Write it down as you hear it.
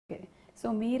So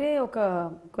మీరే ఒక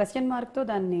question మార్క్తో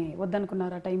దాన్ని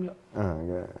వద్దనుకున్నారు ఆ టైంలో?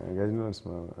 గజనల్స్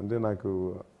అంటే నాకు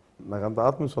అంత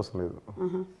ఆత్మవిశ్వాసం లేదు.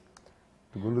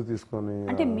 గుళ్ళు తీసుకొని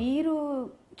అంటే మీరు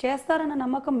చేస్తారన్న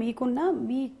నమ్మకం మీకున్నా,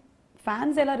 మీ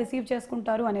ఫ్యాన్స్ ఎలా రిసీవ్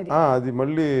చేసుకుంటారు అనేది అది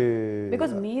మళ్ళీ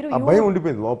బికాజ్ మీరు భయం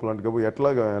ఉండిపోయింది లోపల. అంటే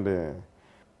ఎట్లాగా అంటే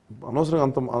అనవసరంగా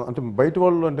అంత అంటే బయట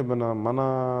వాళ్ళు అంటే మన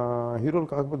హీరోలు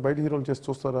కాకపోతే బయట హీరోలు చేసి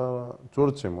చూస్తారా,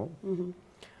 చూడొచ్చేమో.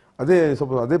 అదే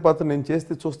సపోజ్ అదే పాత్ర నేను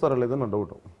చేస్తే చూస్తారా లేదా నా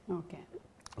డౌట్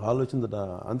ఆలోచించట.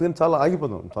 అందుకని చాలా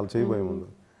ఆగిపోదాం, చాలా చేయబోయే ముందు.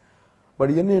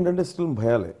 బట్ ఇవన్నీ ఏంటంటే స్టిల్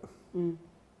భయాలే.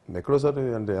 ఎక్కడోసారి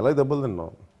అంటే ఎలా దెబ్బలు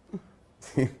తిన్నాం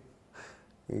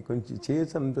కొంచెం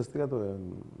చేయొచ్చు అనిపిస్తే కదా.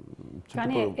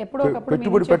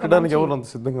 పెట్టుబడి పెట్టడానికి ఎవరు అంత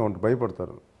సిద్ధంగా ఉంటారు,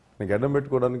 భయపడతారు. నీకు అడ్డం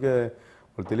పెట్టుకోవడానికే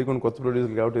వాళ్ళు తెలియకుండా కొత్త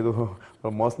ప్రొడ్యూసర్ కాబట్టి ఏదో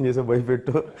మోసం చేసే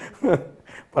భయపెట్టు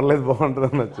పర్లేదు బాగుంటుంది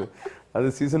అనొచ్చు. అదే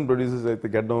సీజన్ ప్రొడ్యూసర్స్ అయితే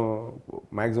గడ్డం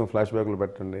మ్యాక్సిమం ఫ్లాష్ బ్యాక్లు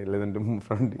పెట్టండి, లేదంటే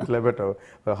ఫ్రంట్ ఇట్లా పెట్టావు,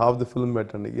 హాఫ్ ది ఫిల్మ్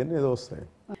పెట్టండి, ఇవన్నీ ఏదో వస్తాయి.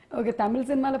 ఓకే, తమిళ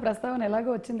సినిమాల ప్రస్తావన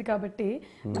ఎలాగో వచ్చింది కాబట్టి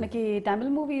మనకి తమిళ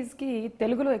మూవీస్కి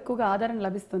తెలుగులో ఎక్కువగా ఆదరణ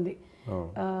లభిస్తుంది.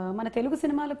 మన తెలుగు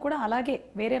సినిమాలకు కూడా అలాగే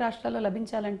వేరే రాష్ట్రాల్లో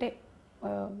లభించాలంటే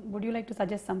would you like to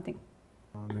suggest something?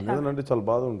 లేదంటే చాలా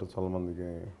బాధ ఉంటుంది చాలా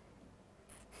మందికి.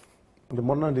 అంటే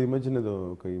మొన్న ఈ మధ్యన ఏదో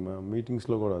ఒక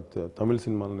మీటింగ్స్లో కూడా తమిళ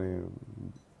సినిమాలని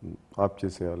ఆఫ్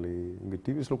చేసేయాలి, ఇంకా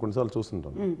టీవీస్లో కొన్నిసార్లు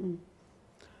చూస్తుంటాను.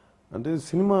 అంటే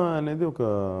సినిమా అనేది ఒక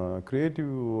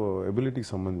క్రియేటివ్ ఎబిలిటీకి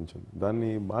సంబంధించింది.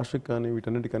 దాన్ని భాషకు కానీ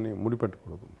వీటన్నిటికని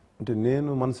ముడిపెట్టకూడదు. అంటే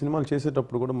నేను మన సినిమాలు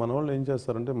చేసేటప్పుడు కూడా మన వాళ్ళు ఏం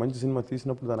చేస్తారంటే మంచి సినిమా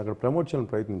తీసినప్పుడు దాన్ని అక్కడ ప్రమోట్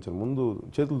చేయాలని ప్రయత్నించారు. ముందు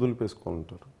చేతులు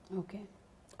దులిపేసుకోవాలంటారు,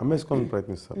 అమ్మేసుకోవాలని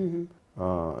ప్రయత్నిస్తారు.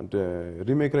 అంటే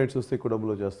రీమేక్ రైట్స్ వస్తే ఎక్కువ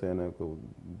డబ్బులు వచ్చేస్తాయనే ఒక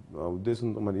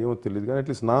ఉద్దేశంతో మరి ఏమో తెలియదు. కానీ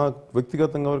అట్లీస్ట్ నా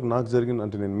వ్యక్తిగతంగా వరకు నాకు జరిగిన,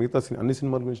 అంటే నేను మిగతా అన్ని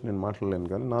సినిమాల గురించి నేను మాట్లాడలేను,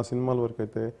 కానీ నా సినిమాల వరకు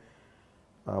అయితే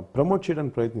ప్రమోట్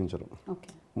చేయడానికి ప్రయత్నించరు.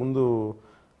 ముందు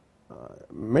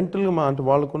మెంటల్గా అంటే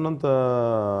వాళ్ళకున్నంత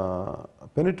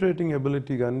పెనిట్రేటింగ్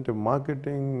ఎబిలిటీ కానీ, అంటే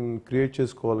మార్కెటింగ్ క్రియేట్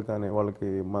చేసుకోవాలి కానీ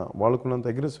వాళ్ళకున్నంత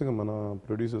అగ్రెసివ్గా మన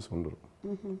ప్రొడ్యూసర్స్ ఉండరు.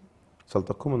 చాలా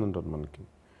తక్కువ మంది ఉంటారు మనకి.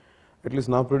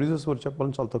 అట్లీస్ట్ నా ప్రొడ్యూసర్స్ వరకు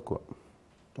చెప్పాలని చాలా తక్కువ,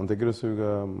 అంత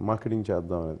అగ్రెసివ్గా మార్కెటింగ్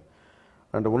చేద్దాం అనేది.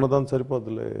 అంటే ఉన్నదాన్ని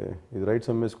సరిపోతులే, ఇది రైట్స్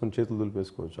అమ్మేసుకొని చేతులు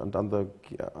దులిపేసుకోవచ్చు అంటే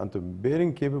అంత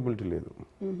బేరింగ్ కేపబిలిటీ లేదు.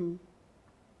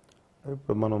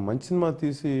 ఇప్పుడు మనం మంచి సినిమా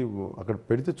తీసి అక్కడ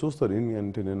పెడితే చూస్తారు.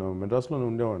 అంటే నేను మెడ్రాస్లోనే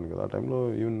ఉండేవాడిని కదా, ఆ టైంలో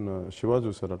ఈవెన్ శివ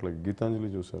చూశారు, అట్లా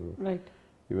గీతాంజలి చూశారు,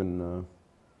 ఈవెన్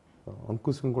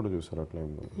అంకుశ్ సింగ్ కూడా చూశారు ఆ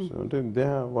టైంలో. అంటే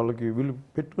వాళ్ళకి వీళ్ళు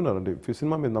పెట్టుకున్నారు, అంటే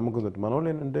సినిమా మీద నమ్మకం తోటి. మన వాళ్ళు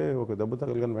ఏంటంటే ఒక దెబ్బ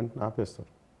తగలగానే వెంటనే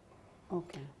ఆపేస్తారు.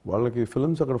 వాళ్ళకి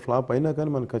ఫిల్మ్స్ అక్కడ ఫ్లాప్ అయినా కానీ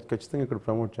మనకి ఖచ్చితంగా ఇక్కడ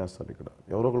ప్రమోట్ చేస్తారు, ఇక్కడ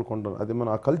ఎవరో ఒకరు కొంటారు. అది మన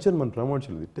ఆ కల్చర్ మనం ప్రమోట్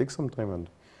చేయలేదు. ఇట్ టేక్ సమ్ టైమ్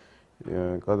అండి,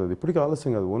 కాదు అది ఇప్పటికీ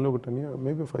ఆలస్యం కాదు. ఓన్లీ ఒక 10 years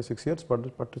మేబీ 5-6 years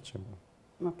పట్టొచ్చేమో.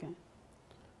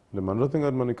 అంటే మనోరత్నం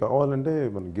గారు మనకి కావాలంటే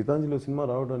మన గీతాంజలిలో సినిమా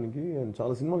రావడానికి ఆయన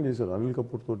చాలా సినిమాలు చేశారు. అనిల్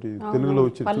కపూర్ తోటి తెలుగులో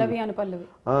వచ్చి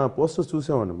పోస్టర్స్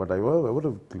చూసామండి. బట్ ఎవరు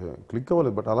క్లిక్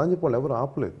అవ్వలేదు. బట్ అలా అని చెప్పి వాళ్ళు ఎవరు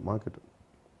ఆపలేదు మార్కెట్.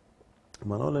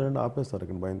 మన వాళ్ళు ఏంటంటే ఆపేస్తారు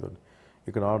ఇక్కడ భయంతో,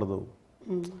 ఇక్కడ ఆడదు.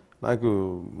 నాకు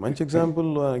మంచి ఎగ్జాంపుల్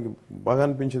బాగా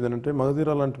అనిపించేది ఏంటంటే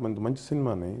మగధీర లాంటి మంచి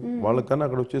సినిమాని వాళ్ళకన్నా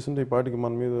అక్కడ వచ్చేసింటే ఈ పాటికి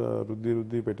మన మీద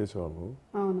రుద్ది పెట్టేసేవాళ్ళు.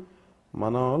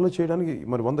 మన వాళ్ళు చేయడానికి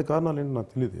మరి 100 కారణాలు ఏంటి నాకు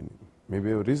తెలియదు. మేబీ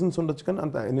రీజన్స్ ఉండొచ్చు, కానీ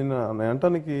అంత నేను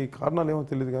అనటానికి కారణాలు ఏమో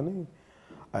తెలియదు. కానీ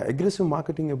ఆ అగ్రెసివ్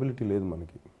మార్కెటింగ్ ఎబిలిటీ లేదు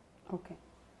మనకి.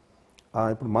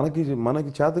 ఇప్పుడు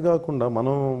మనకి చేత కాకుండా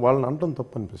మనం వాళ్ళని అనటం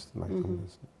తప్పు అనిపిస్తుంది నాకు.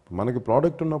 మనకి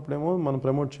ప్రోడక్ట్ ఉన్నప్పుడేమో మనం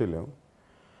ప్రమోట్ చేయలేము.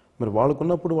 మరి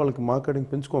వాళ్ళకున్నప్పుడు వాళ్ళకి మార్కెటింగ్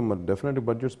పెంచుకోవాలి. మరి డెఫినెట్గా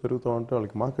బడ్జెట్స్ పెరుగుతూ ఉంటే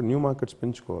వాళ్ళకి న్యూ మార్కెట్స్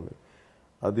పెంచుకోవాలి.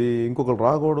 అది ఇంకొకరు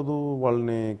రాకూడదు,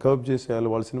 వాళ్ళని కర్బ్ చేసేయాలి,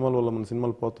 వాళ్ళ సినిమాల వల్ల మన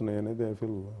సినిమాలు పోతున్నాయి అనేది ఐ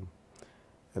ఫీల్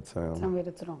ఇట్స్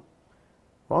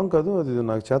రాంగ్ కాదు. అది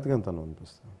నాకు చేతకంతనం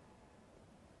అనిపిస్తుంది.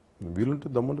 వీలుంటే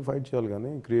దమ్ముంటే ఫైట్ చేయాలి కానీ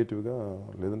క్రియేటివ్గా,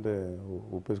 లేదంటే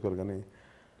ఒప్పేసుకోవాలి. కానీ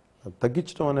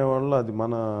తగ్గించడం అనేవాళ్ళు అది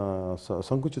మన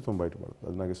సంకుచితం బయటపడుతుంది.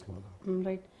 అది నాకు ఇష్టం.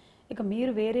 రైట్. ఇక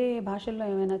మీరు వేరే భాషల్లో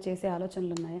ఏమైనా చేసే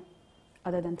ఆలోచనలు ఉన్నాయా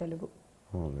అదర్ దెన్ తెలుగు?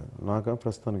 నాకు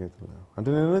ప్రస్తుతానికి అయితే అంటే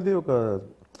నేను అనేది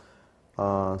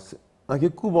నాకు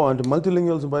ఎక్కువ అంటే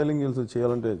మల్టీలింగ్వల్స్ బైలింగ్వల్స్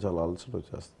చేయాలంటే చాలా అలసట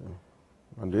వచ్చేస్తాయి.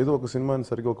 అంటే ఏదో ఒక సినిమాని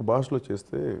సరిగ్గా ఒక భాషలో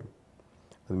చేస్తే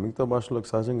అది మిగతా భాషలోకి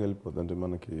సహజంగా వెళ్ళిపోతుంది. అంటే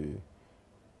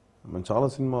మన చాలా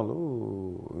సినిమాలు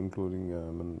ఇంక్లూడింగ్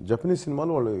మన జపనీస్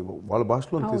సినిమాలు వాళ్ళ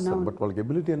భాషలో తీస్తారు. బట్ వాళ్ళకి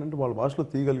ఎబిలిటీ ఏంటంటే వాళ్ళ భాషలో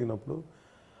తీయగలిగినప్పుడు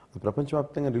అది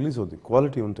ప్రపంచవ్యాప్తంగా రిలీజ్ అవుతుంది,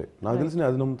 క్వాలిటీ ఉంటాయి. నాకు తెలిసి నేను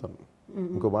అది నమ్ముతాను.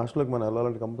 ఇంకో భాషలోకి మనం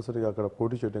వెళ్ళాలంటే కంపల్సరీగా అక్కడ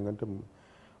పోటీ చేయడం కంటే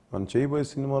మనం చేయబోయే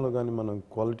సినిమాలో కానీ మనం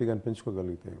క్వాలిటీ కానీ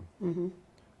పెంచుకోగలిగితే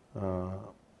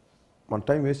మన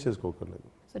time waste చేసుకోకర్లేదు.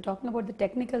 So talking about the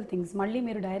technical things, మళ్ళీ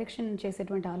మీరు డైరెక్షన్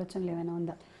చేసేటువంటి ఆలోచనలు ఏమైనా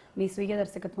ఉందా మీ స్వీయ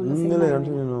దర్శకత్వంలో?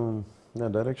 అంటే నేను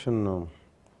direction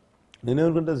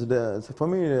నేనేమనుకుంటే for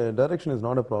me direction is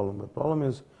not a problem. Problem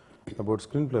is about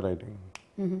screen play writing.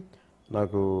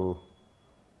 నాకు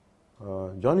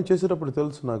జాయిన్ చేసేటప్పుడు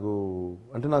తెలుసు నాకు,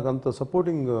 అంటే నాకు అంత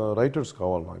సపోర్టింగ్ రైటర్స్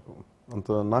కావాలి.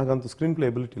 నాకు అంత స్క్రీన్ ప్లే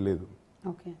ఎబిలిటీ లేదు.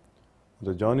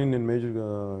 అంటే జాయిన్ నేను మేజర్గా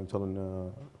చాలా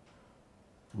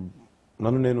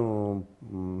నన్ను నేను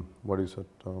వాట్ ఈస్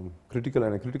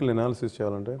క్రిటికల్ అనాలిసిస్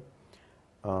చేయాలంటే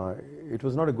it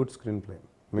was not a good screen play.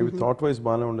 Maybe thought wise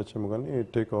బాగానే ఉండొచ్చేమో కానీ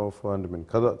టేక్ ఆఫ్ అండ్ మీన్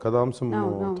కథాంశం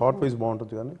థాట్ వైజ్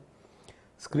బాగుంటుంది కానీ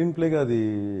స్క్రీన్ ప్లేగా అది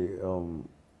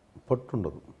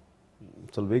పట్టుండదు,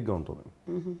 చాలా వేగ్గా ఉంటుంది.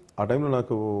 ఆ టైంలో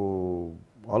నాకు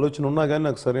ఆలోచన ఉన్నా కానీ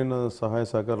నాకు సరైన సహాయ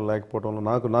సహకారం లేకపోవడం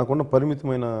వల్ల నాకున్న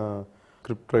పరిమితమైన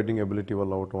స్క్రిప్ట్ రైటింగ్ ఎబిలిటీ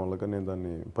వల్ల అవటం వల్ల కానీ నేను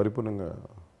దాన్ని పరిపూర్ణంగా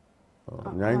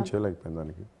న్యాయం చేయలేకపోయింది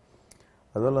దానికి.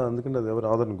 అందువల్ల అందుకంటే అది ఎవరు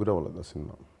ఆదరణ గురవ్వలేదు ఆ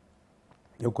సినిమా.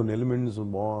 కొన్ని ఎలిమెంట్స్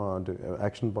అంటే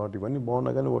యాక్షన్ పార్ట్ ఇవన్నీ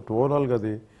బాగున్నా కానీ ఓవరాల్గా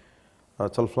అది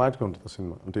చాలా ఫ్లాట్గా ఉంటుంది ఆ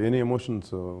సినిమా. అంటే ఎనీ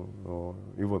ఎమోషన్స్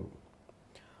ఇవ్వదు.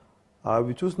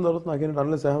 అవి చూసిన తర్వాత నాకేంటంటే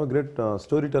unless I have a great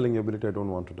story telling ability I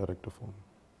don't want to direct a film.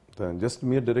 Just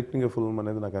మీరు డైరెక్టింగ్ ఎ ఫిల్మ్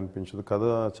అనేది నాకు అనిపించదు. కథ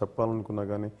చెప్పాలనుకున్నా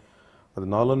కానీ అది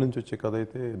నాలో నుంచి వచ్చే కథ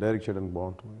అయితే డైరెక్ట్ చేయడానికి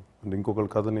బాగుంటుంది. అంటే ఇంకొకరి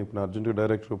కథని ఇప్పుడు అర్జెంటుగా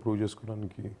డైరెక్టర్ ప్రూవ్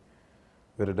చేసుకోవడానికి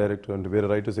వేరే డైరెక్టర్ అంటే వేరే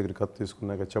రైటర్స్ దగ్గర కథ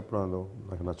తీసుకున్నాక చెప్పడం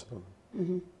నాకు నచ్చదు.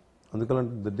 అందుకని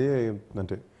ద డే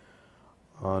అంటే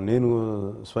నేను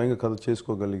స్వయంగా కథ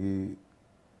చేసుకోగలిగి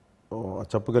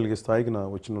చెప్పగలిగే స్థాయికి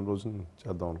వచ్చిన రోజు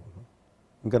చేద్దాం అనుకున్నాను.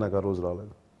 ఇంకా నాకు ఆ రోజు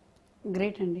రాలేదు.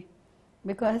 గ్రేట్ అండి.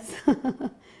 బికాస్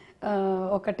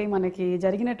ఒకటి మనకి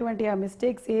జరిగినటువంటి ఆ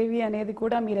మిస్టేక్స్ ఏవి అనేది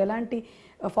కూడా మీరు ఎలాంటి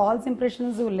ఫాల్స్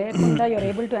ఇంప్రెషన్స్ లేకుండా you're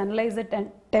able to analyse it and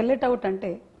tell it out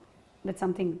అంటే దట్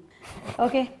సంథింగ్.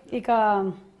 ఓకే, ఇక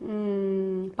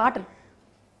పాటలు,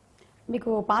 మీకు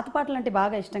పాత పాటలు అంటే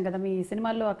బాగా ఇష్టం కదా. మీ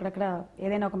సినిమాల్లో అక్కడక్కడ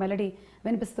ఏదైనా ఒక మెలడీ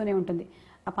వినిపిస్తూనే ఉంటుంది.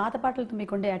 ఆ పాత పాటలతో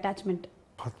మీకు ఉండే అటాచ్మెంట్?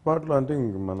 పాత పాటలు అంటే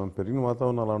మనం పెరిగిన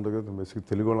వాతావరణం అలా ఉంటుంది కదా. బేసిక్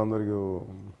తెలుగు వాళ్ళందరికీ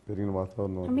పెరిగిన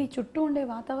వాతావరణం, మీ చుట్టూ ఉండే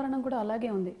వాతావరణం కూడా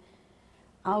అలాగే ఉంది.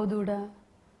 ఆవు దూడ,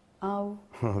 ఆవు,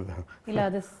 ఇలా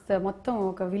మొత్తం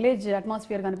ఒక విలేజ్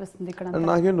అట్మాస్ఫియర్ కనిపిస్తుంది ఇక్కడ.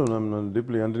 నాకేంటో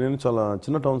డీప్లీ అంటే నేను చాలా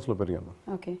చిన్న టౌన్స్లో పెరిగాను.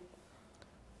 ఓకే.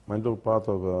 మా ఇంట్లో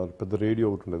ఒక పెద్ద రేడియో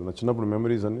ఒకటి ఉండేది. నా చిన్నప్పుడు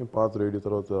మెమరీస్ అన్ని పాత రేడియో.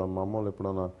 తర్వాత మా అమ్మ వాళ్ళు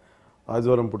ఎప్పుడన్నా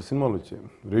ఆదివారం ఇప్పుడు సినిమాలు వచ్చాయి,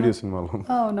 రేడియో సినిమాలు.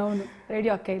 అవునవును,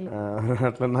 రేడియో అక్కయ్యలు.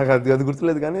 అట్లా నాకు అది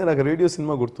గుర్తులేదు కానీ నాకు రేడియో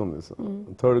సినిమా గుర్తుంది.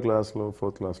 3rd క్లాస్లో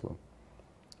 4th క్లాస్లో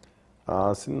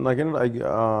నాకేంటంటే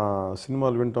ఆ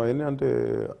సినిమాలు వింటాం అవన్నీ. అంటే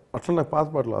అట్లా నాకు పాత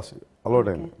పాటలు అలవాటు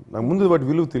అయింది. నాకు ముందు వాటి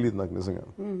విలువ తెలియదు నాకు నిజంగా.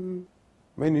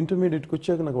 మెయిన్ ఇంటర్మీడియట్కి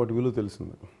వచ్చాక నాకు వాటి విలువ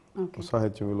తెలిసింది.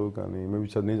 సాహిత్యం విలువ కానీ మేబీ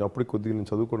నేను అప్పుడే కొద్దిగా నేను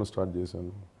చదువుకోవడం స్టార్ట్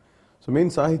చేశాను. సో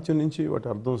మెయిన్ సాహిత్యం నుంచి వాటి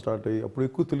అర్థం స్టార్ట్ అయ్యి అప్పుడు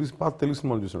ఎక్కువ పాత తెలుగు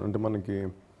సినిమాలు చూసాను. అంటే మనకి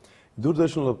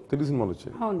దూరదర్శన్లో తెలుగు సినిమాలు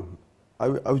వచ్చాయి.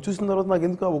 అవి చూసిన తర్వాత నాకు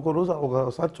ఎందుకు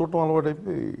ఒకసారి చూడటం అలవాటు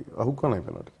అయిపోయి హుక్కాన్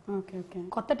అయిపోయినట్టు. Okay okay.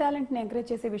 కొత్త టాలెంట్ని ఎంకరేజ్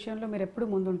చేసే విషయంలో మీరు ఎప్పుడు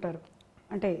ముందుంటారు?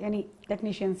 అంటే ఎనీ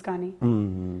టెక్నీషియన్స్ కానీ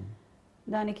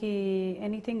దానికి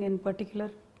ఎనీథింగ్ ఇన్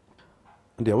పర్టిక్యులర్?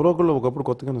 అంటే ఎవరో ఒకళ్ళు ఒకప్పుడు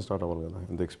కొత్తగానే స్టార్ట్ అవ్వాలి కదా,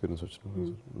 ఎంత ఎక్స్పీరియన్స్ వచ్చిన.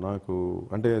 నాకు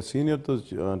అంటే సీనియర్తో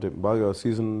అంటే బాగా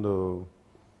సీజన్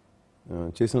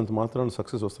చేసినంత మాత్రాన్ని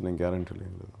సక్సెస్ వస్తుంది గ్యారంటీ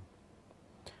లేదు.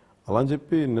 అలా అని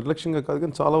చెప్పి నిర్లక్ష్యంగా కాదు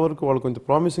కానీ చాలా వరకు వాళ్ళు కొంచెం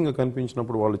ప్రామిసింగ్గా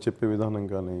కనిపించినప్పుడు వాళ్ళు చెప్పే విధానం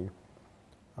కానీ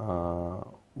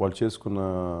వాళ్ళు చేసుకున్న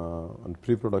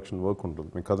ప్రీ ప్రొడక్షన్ వర్క్ ఉంటుంది.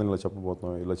 మేము కథని ఇలా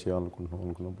చెప్పబోతున్నాం, ఇలా చేయాలనుకుంటున్నాం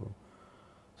అనుకున్నప్పుడు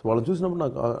సో వాళ్ళని చూసినప్పుడు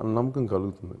నాకు నమ్మకం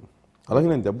కలుగుతుంది. అలాగే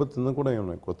నేను దెబ్బతిందని కూడా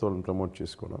ఏమన్నా కొత్త వాళ్ళని ప్రమోట్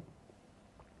చేసుకోవడం.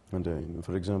 అంటే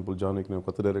ఫర్ ఎగ్జాంపుల్ జానీకి నేను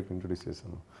కొత్త డైరెక్టర్ ఇంట్రొడ్యూస్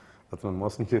చేశాను, అతను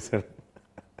మోసం చేశాడు.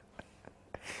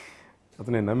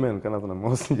 అతను నేను నమ్మాను కానీ అతను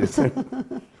మోసం చేశాడు.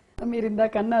 మీరు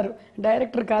ఇందాక అన్నారు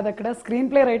డైరెక్టర్ కాదు అక్కడ స్క్రీన్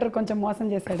ప్లే రైటర్ కొంచెం మోసం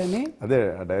చేశాడని. అదే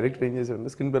ఆ డైరెక్టర్ ఏం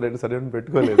చేశాడంటే స్క్రీన్ ప్లే రైటర్ సరైన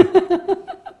పెట్టుకోలేదు.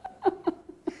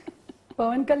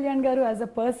 పవన్ కళ్యాణ్ గారు యాజ్ అ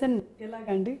పర్సన్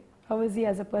ఎలాగండి? How is he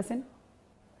as a person?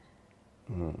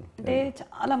 అంటే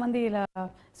చాలా మంది ఇలా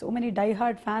so many die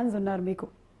hard fans ఉన్నారు మీకు.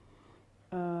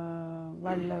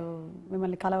 వాళ్ళు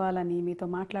మిమ్మల్ని కలవాలని, మీతో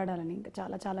మాట్లాడాలని ఇంకా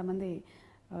చాలా చాలా మంది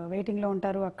వెయిటింగ్లో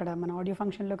ఉంటారు. అక్కడ మన ఆడియో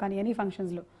ఫంక్షన్లో కానీ ఎనీ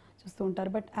ఫంక్షన్స్లో చూస్తూ ఉంటారు.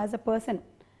 But as a person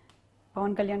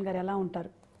Pawan Kalyan గారు ఎలా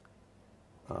ఉంటారు?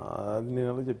 నేను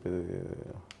అలా చెప్పేది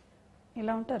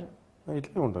ఇలా ఉంటారు,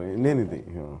 ఇట్లే ఉంటాను నేను. ఇది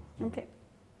ఓకే.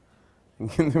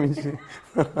 ఇంకెంత మించి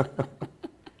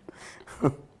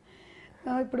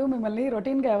ఇప్పుడు మిమ్మల్ని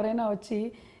రొటీన్గా ఎవరైనా వచ్చి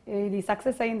ఇది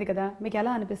సక్సెస్ అయింది కదా మీకు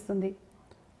ఎలా అనిపిస్తుంది?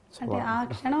 అంటే ఆ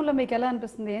క్షణంలో మీకు ఎలా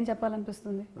అనిపిస్తుంది? ఏం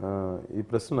చెప్పాలనిపిస్తుంది? ఈ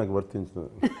ప్రశ్న నాకు వర్తించదు.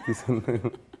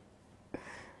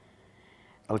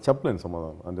 అలా చెప్పలేను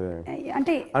సమాధానం.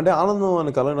 అంటే అంటే ఆనందం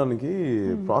అని కలగడానికి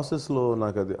ప్రాసెస్లో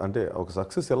నాకు అది అంటే ఒక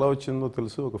సక్సెస్ ఎలా వచ్చిందో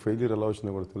తెలుసు, ఒక ఫెయిల్యూర్ ఎలా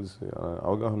వచ్చిందో కూడా తెలుసు.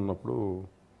 అవగాహన ఉన్నప్పుడు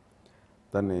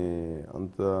దాన్ని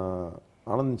అంత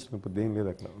ఆనందించినప్పుడు ఏం లేదు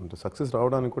అక్కడ. అంటే సక్సెస్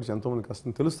రావడానికి కూడా ఎంతోమంది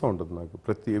కష్టం తెలుస్తూ ఉంటుంది నాకు.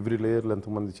 ప్రతి ఎవ్రీ లేయర్లో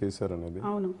ఎంతమంది చేశారనేది.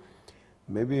 అవును.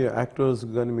 మేబీ యాక్టర్స్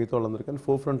కానీ మిగతా వాళ్ళందరూ కానీ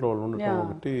ఫోర్ ఫ్రంట్లో వాళ్ళు ఉండటం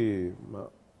ఒకటి.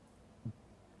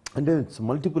 అంటే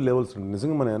మల్టిపుల్ లెవెల్స్ అండి.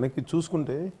 నిజంగా మనం వెనక్కి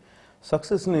చూసుకుంటే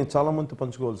సక్సెస్ని చాలా మంది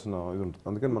పంచుకోవాల్సిన ఇది ఉంటుంది.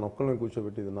 అందుకని మన ఒక్కరిని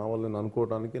కూర్చోబెట్టి ఇది నా వల్ల నేను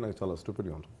అనుకోవడానికి నాకు చాలా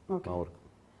స్టూపిడ్గా ఉంటుంది నా వరకు.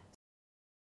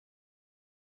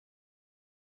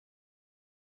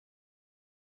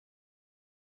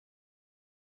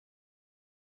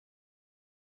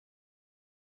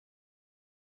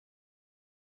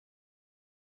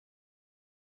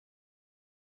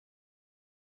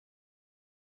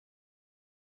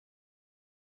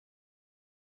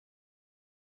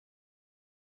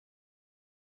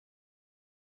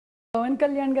 పవన్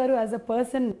కళ్యాణ్ గారు యాజ్ అ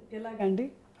పర్సన్ ఎలాగండి?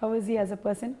 How is he as a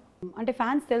person? అంటే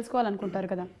ఫ్యాన్స్ తెలుసుకోవాలనుకుంటారు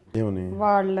కదా ఏమని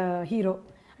వాళ్ళ హీరో.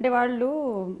 అంటే వాళ్ళు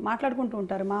మాట్లాడుకుంటూ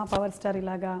ఉంటారు, మా పవర్ స్టార్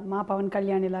ఇలాగా, మా పవన్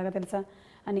కళ్యాణ్ ఇలాగా తెలుసా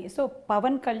అని. So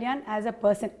Pawan Kalyan as a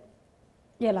person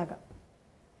ఎలాగా?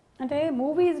 అంటే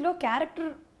మూవీస్లో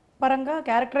క్యారెక్టర్ పరంగా,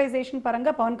 క్యారెక్టరైజేషన్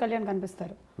పరంగా పవన్ కళ్యాణ్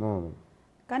కనిపిస్తారు,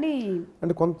 కానీ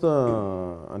అంటే కొంత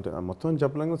అంటే మొత్తం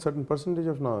చెప్పలేక సర్టన్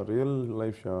పర్సంటేజ్ ఆఫ్ నా రియల్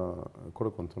లైఫ్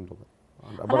కూడా కొంత ఉంటుంది.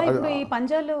 అలా ఇప్పుడు ఈ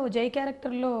పంజాలో జై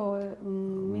క్యారెక్టర్లో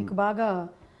మీకు బాగా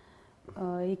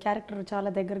ఈ క్యారెక్టర్ చాలా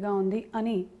దగ్గరగా ఉంది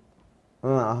అని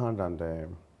అంటే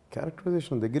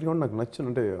క్యారెక్టరైజేషన్ దగ్గరగా ఉండి నాకు నచ్చింది.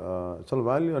 అంటే చాలా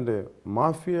వాల్యూ, అంటే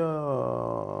మాఫియా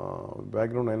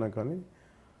బ్యాక్గ్రౌండ్ అయినా కానీ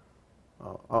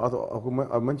అది ఒక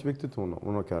మంచి వ్యక్తిత్వం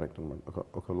ఉన్న క్యారెక్టర్ అనమాట.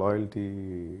 ఒక లాయల్టీ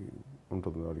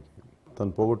ఉంటుంది వాడికి.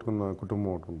 తను పోగొట్టుకున్న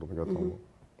కుటుంబం ఒకటి ఉంటుంది గతంలో,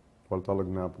 వాళ్ళ తాలూకు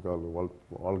జ్ఞాపకాలు,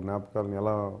 వాళ్ళ జ్ఞాపకాలను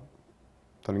ఎలా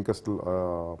తను ఇంకా స్టిల్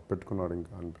పెట్టుకున్నాడు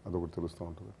ఇంకా అని అదొకటి తెలుస్తూ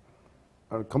ఉంటుంది.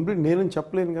 కంప్లీట్ నేనని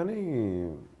చెప్పలేను కానీ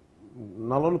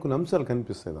నాలో కొన్ని అంశాలు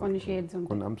కనిపిస్తాయి,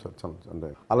 కొన్ని అంశాలు చాలా. అంటే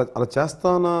అలా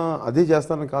చేస్తానా, అదే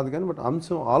చేస్తానని కాదు కానీ బట్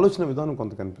ఆలోచన విధానం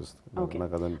కొంత కనిపిస్తుంది నాకు.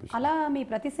 అది అనిపిస్తుంది. అలా మీ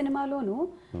ప్రతి సినిమాలోనూ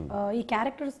ఈ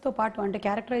క్యారెక్టర్స్తో పాటు, అంటే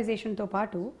క్యారెక్టరైజేషన్తో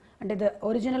పాటు, అంటే ద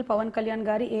ఒరిజినల్ పవన్ కళ్యాణ్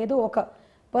గారి ఏదో ఒక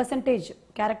పర్సంటేజ్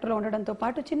క్యారెక్టర్లో ఉండడంతో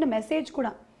పాటు చిన్న మెసేజ్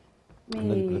కూడా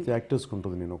ప్రతి యాక్టర్స్కి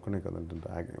ఉంటుంది. నేను ఒక్కనే కదంటే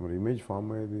ఇమేజ్ ఫామ్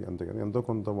అయ్యేది అంతే కదా, ఎంతో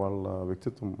కొంత వాళ్ళ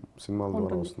వ్యక్తిత్వం సినిమాల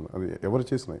ద్వారా వస్తుంది. అది ఎవరు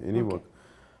చేసినా, ఎనీ వర్క్,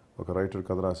 ఒక రైటర్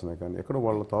కథ రాసినా కానీ ఎక్కడో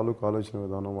వాళ్ళ తాలూకు ఆలోచన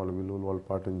విధానం, వాళ్ళ విలువలు, వాళ్ళు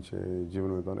పాటించే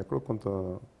జీవన విధానం ఎక్కడో కొంత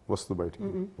వస్తుంది బయటికి.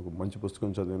 ఒక మంచి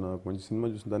పుస్తకం చదివినా, ఒక మంచి సినిమా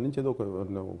చూసిన దాని నుంచి ఏదో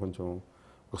కొంచెం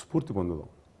ఒక స్ఫూర్తి పొందుదాం.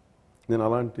 నేను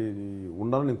అలాంటి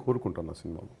ఉండాలని నేను కోరుకుంటాను ఆ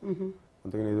సినిమాలో.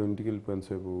 అంతేగాని ఏదో ఇంటికి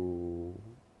వెళ్ళిపోయినసేపు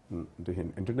అంటే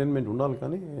ఎంటర్టైన్మెంట్ ఉండాలి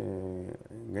కానీ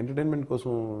ఎంటర్టైన్మెంట్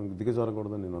కోసం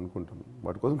దిగజారకూడదని నేను అనుకుంటాను.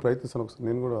 వాటి కోసం ప్రయత్నిస్తాను.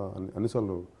 నేను కూడా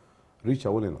అన్నిసార్లు రీచ్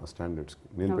అవ్వలేను ఆ స్టాండర్డ్స్కి,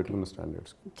 నేను పెట్టుకున్న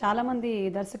స్టాండర్డ్స్కి. చాలా మంది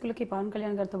దర్శకులకి పవన్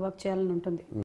కళ్యాణ్ గారితో వర్క్ చేయాలని ఉంటుంది.